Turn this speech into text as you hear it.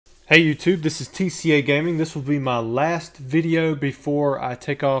Hey YouTube, this is TCA Gaming. This will be my last video before I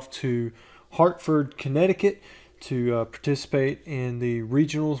take off to Hartford, Connecticut to participate in the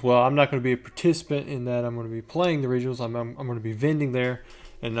regionals. Well, I'm not going to be a participant in that. I'm going to be playing the regionals. I'm going to be vending there.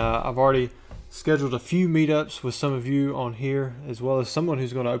 And I've already scheduled a few meetups with some of you on here, as well as someone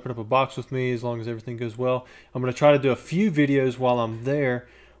who's going to open up a box with me as long as everything goes well. I'm going to try to do a few videos while I'm there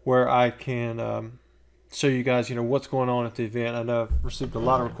where I can show you guys, what's going on at the event. I know I've received a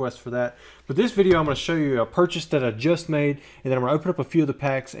lot of requests for that. But this video, I'm going to show you a purchase that I just made, and then I'm going to open up a few of the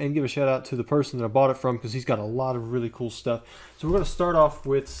packs and give a shout out to the person that I bought it from, because he's got a lot of really cool stuff. So we're going to start off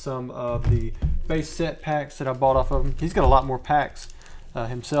with some of the base set packs that I bought off of him. He's got a lot more packs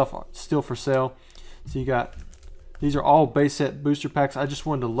himself still for sale. So you got, these are all base set booster packs. I just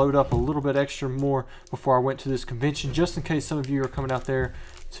wanted to load up a little bit extra more before I went to this convention, just in case some of you are coming out there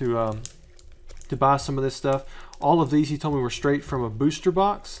to buy some of this stuff. All of these, he told me, were straight from a booster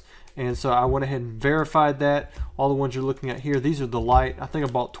box, and so I went ahead and verified that. All the ones you're looking at here, these are the light. I think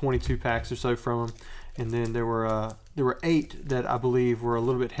I bought 22 packs or so from them, and then there were 8 that I believe were a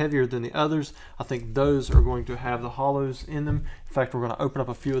little bit heavier than the others. I think those are going to have the hollows in them. In fact, we're going to open up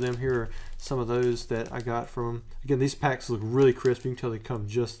a few of them. Here are some of those that I got from them. Again, these packs look really crisp. You can tell they come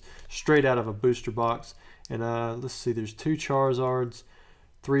just straight out of a booster box. And let's see, there's 2 Charizards,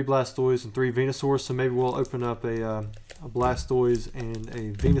 3 Blastoise, and 3 Venusaurs. So maybe we'll open up a Blastoise and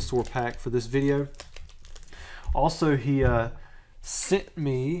a Venusaur pack for this video. Also, he sent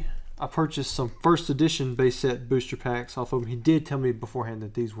me, I purchased some first edition base set booster packs off of him. He did tell me beforehand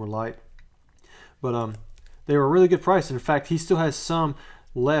that these were light, but they were a really good price. And in fact, he still has some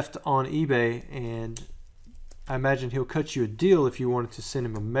left on eBay, and I imagine he'll cut you a deal if you wanted to send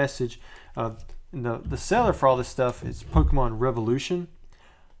him a message. The seller for all this stuff is Pokemon Revolution.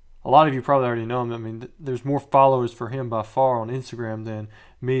 A lot of you probably already know him. I mean, there's more followers for him by far on Instagram than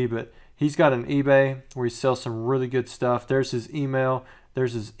me, but he's got an eBay where he sells some really good stuff. There's his email,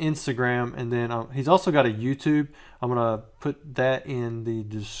 there's his Instagram, and then he's also got a YouTube. I'm going to put that in the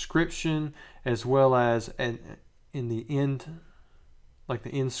description, as well as in the end, like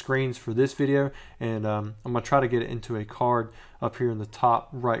the end screens for this video. And I'm going to try to get it into a card up here in the top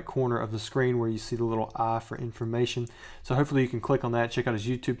right corner of the screen where you see the little eye for information. So hopefully you can click on that, check out his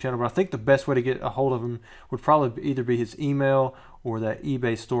YouTube channel. But I think the best way to get a hold of him would probably either be his email or that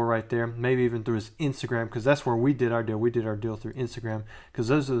eBay store right there, maybe even through his Instagram, because that's where we did our deal. We did our deal through Instagram, because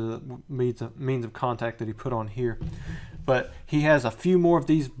those are the means of contact that he put on here. But he has a few more of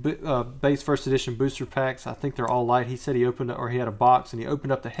these base first edition booster packs. I think they're all light. He said he had a box and he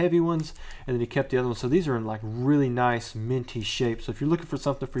opened up the heavy ones, and then he kept the other ones. So these are in like really nice minty shape. So if you're looking for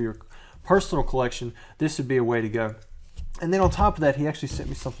something for your personal collection, this would be a way to go. And then on top of that, he actually sent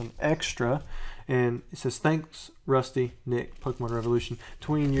me something extra, and it says, "Thanks, Rusty, Nick, Pokemon Revolution."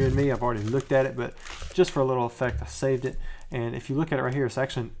 Between you and me, I've already looked at it, but just for a little effect, I saved it. And if you look at it right here, it's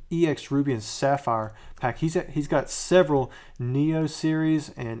actually an EX Ruby and Sapphire pack. He's got several Neo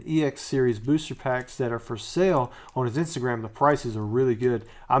Series and EX Series booster packs that are for sale on his Instagram. The prices are really good.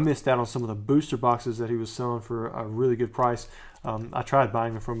 I missed out on some of the booster boxes that he was selling for a really good price. I tried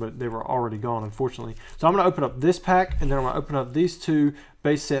buying them from, but they were already gone, unfortunately. So I'm going to open up this pack, and then I'm going to open up these 2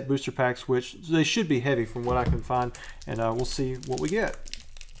 base set booster packs, which they should be heavy from what I can find, and we'll see what we get.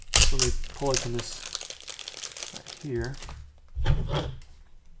 So let me pull open this right here.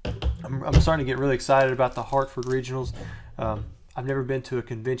 I'm starting to get really excited about the Hartford regionals. I've never been to a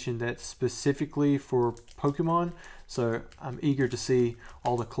convention that's specifically for Pokemon, so I'm eager to see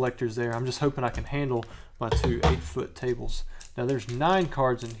all the collectors there. I'm just hoping I can handle my 2 8-foot tables. Now there's 9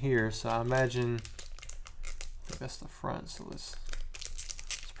 cards in here, so I imagine, I think that's the front, so it's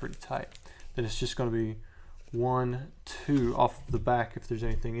pretty tight. Then it's just going to be 1, 2 off the back if there's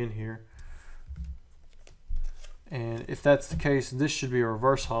anything in here. And if that's the case, this should be a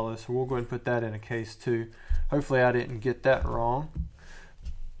reverse hollow, so we'll go ahead and put that in a case too. Hopefully I didn't get that wrong.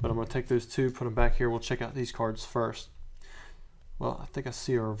 But I'm going to take those 2, put them back here. We'll check out these cards first. Well, I think I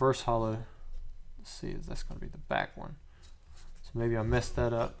see a reverse hollow. Let's see, that's going to be the back one. So maybe I messed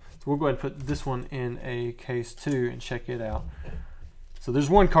that up. So we'll go ahead and put this one in a case too and check it out. So there's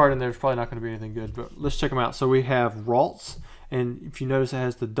 1 card in there. It's probably not going to be anything good, but let's check them out. So we have Ralts. And if you notice, it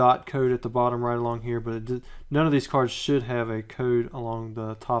has the dot code at the bottom right along here, but none of these cards should have a code along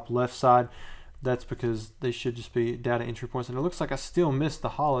the top left side. That's because they should just be data entry points. And it looks like I still missed the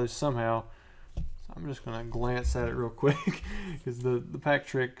hollows somehow. So I'm just going to glance at it real quick, because the pack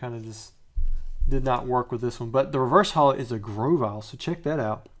trick kind of just did not work with this one. But the reverse hollow is a Grovyle, so check that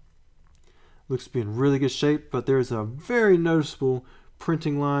out. Looks to be in really good shape, but there's a very noticeable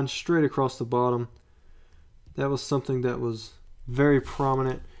printing line straight across the bottom. That was something that was very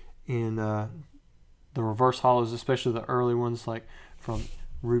prominent in the reverse hollows, especially the early ones like from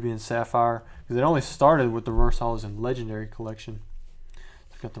Ruby and Sapphire, because it only started with the reverse hollows in Legendary Collection.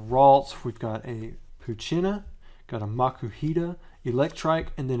 We've got the Ralts, we've got a Puchina, got a Makuhita, Electrike,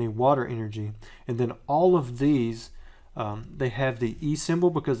 and then a Water Energy. And then all of these, they have the E symbol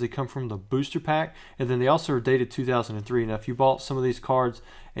because they come from the booster pack, and then they also are dated 2003. Now if you bought some of these cards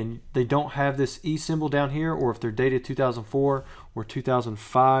and they don't have this E symbol down here, or if they're dated 2004 or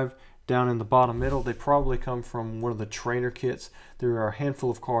 2005 down in the bottom middle, they probably come from one of the trainer kits. There are a handful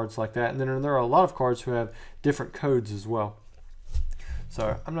of cards like that, and then there are a lot of cards who have different codes as well.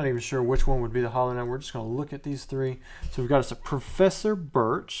 So I'm not even sure which one would be the holo now. We're just going to look at these three. So we've got us a Professor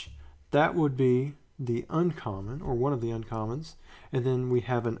Birch. That would be the uncommon, or one of the uncommons. And then we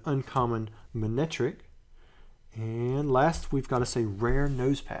have an uncommon Manectric. And last, we've got us a rare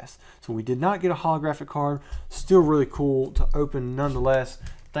Nosepass. So we did not get a holographic card. Still really cool to open nonetheless.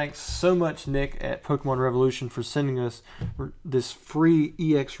 Thanks so much, Nick, at Pokemon Revolution for sending us this free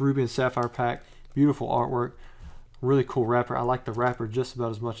EX Ruby and Sapphire pack. Beautiful artwork. Really cool wrapper. I like the wrapper just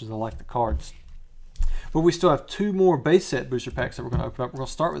about as much as I like the cards. But we still have two more base set booster packs that we're going to open up. We're going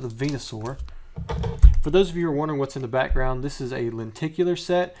to start with the Venusaur. For those of you who are wondering what's in the background, this is a lenticular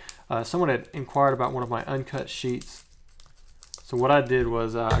set. Someone had inquired about one of my uncut sheets. So what I did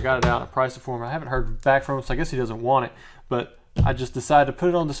was I got it out and I priced it for him. I haven't heard back from him, so I guess he doesn't want it. But I just decided to put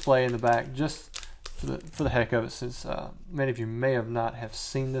it on display in the back just for the heck of it, since many of you may have not have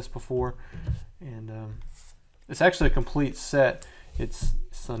seen this before. And it's actually a complete set. It's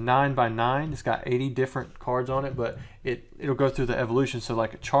a 9x9. It's got 80 different cards on it, but it'll go through the evolution. So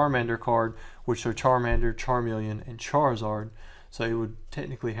like a Charmander card would show Charmander, Charmeleon, and Charizard. So it would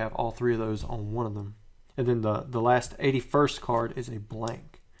technically have all three of those on one of them. And then the last 81st card is a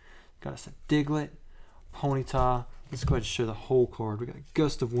blank. Got us a Diglett, Ponyta. Let's go ahead and show the whole card. We got a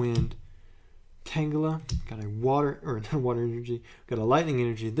Gust of Wind, Tangela, got a water, or not water energy, got a lightning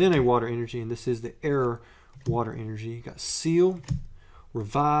energy, then a water energy, and this is the error water energy. Got Seal,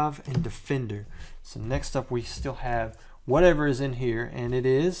 Revive, and Defender. So next up we still have whatever is in here, and it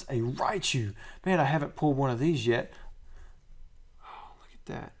is a Raichu. Man, I haven't pulled one of these yet. Oh, look at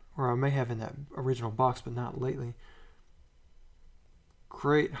that. Or I may have in that original box, but not lately.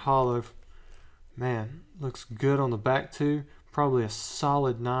 Great holo. Man, looks good on the back too. Probably a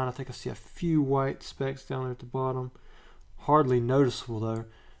solid 9. I think I see a few white specks down there at the bottom. Hardly noticeable though.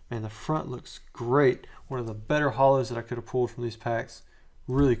 Man, the front looks great. One of the better holos that I could have pulled from these packs.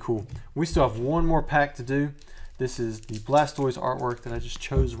 Really cool. We still have one more pack to do. This is the Blastoise artwork that I just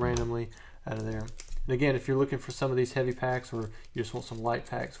chose randomly out of there. And again, if you're looking for some of these heavy packs, or you just want some light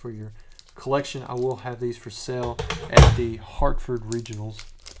packs for your collection, I will have these for sale at the Hartford Regionals.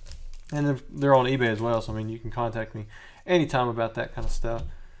 And they're on eBay as well, so I mean, you can contact me anytime about that kind of stuff.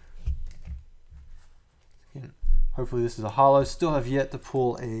 Again, hopefully this is a holo. Still have yet to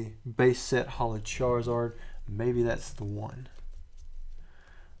pull a base set holo Charizard. Maybe that's the one.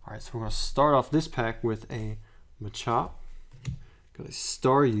 Alright, so we're going to start off this pack with a Machop. Got a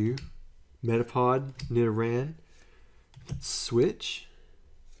Staryu, Metapod, Nidoran, Switch,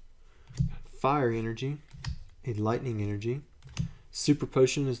 Fire Energy, a Lightning Energy. Super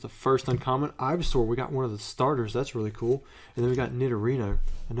Potion is the first uncommon. Ivysaur, we got one of the starters. That's really cool. And then we got Nidorino,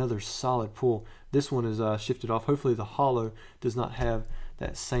 another solid pull. This one is shifted off. Hopefully the holo does not have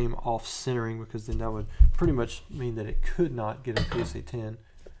that same off-centering, because then that would pretty much mean that it could not get a PSA 10.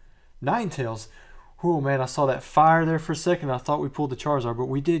 Ninetales. Oh man, I saw that fire there for a second. I thought we pulled the Charizard, but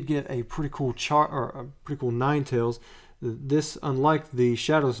we did get a pretty cool Ninetales. This, unlike the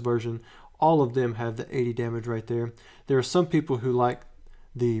Shadows version, all of them have the 80 damage right there. There are some people who like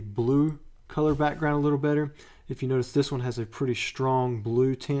the blue color background a little better. If you notice, this one has a pretty strong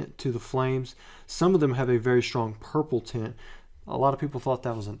blue tint to the flames. Some of them have a very strong purple tint. A lot of people thought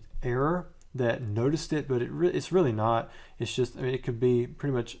that was an error that noticed it, but it's really not. It's just, I mean, it could be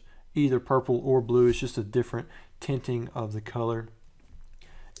pretty much either purple or blue. It's just a different tinting of the color.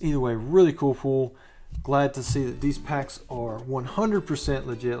 Either way, really cool pull. Glad to see that these packs are 100%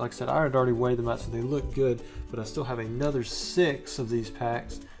 legit. Like I said, I had already weighed them out, so they look good, but I still have another 6 of these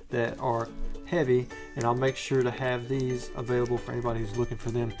packs that are heavy, and I'll make sure to have these available for anybody who's looking for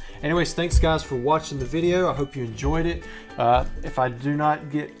them. Anyways, thanks guys for watching the video. I hope you enjoyed it. If I do not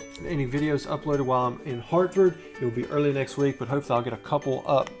get any videos uploaded while I'm in Hartford, it will be early next week, but hopefully I'll get a couple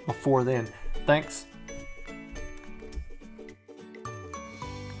up before then. Thanks.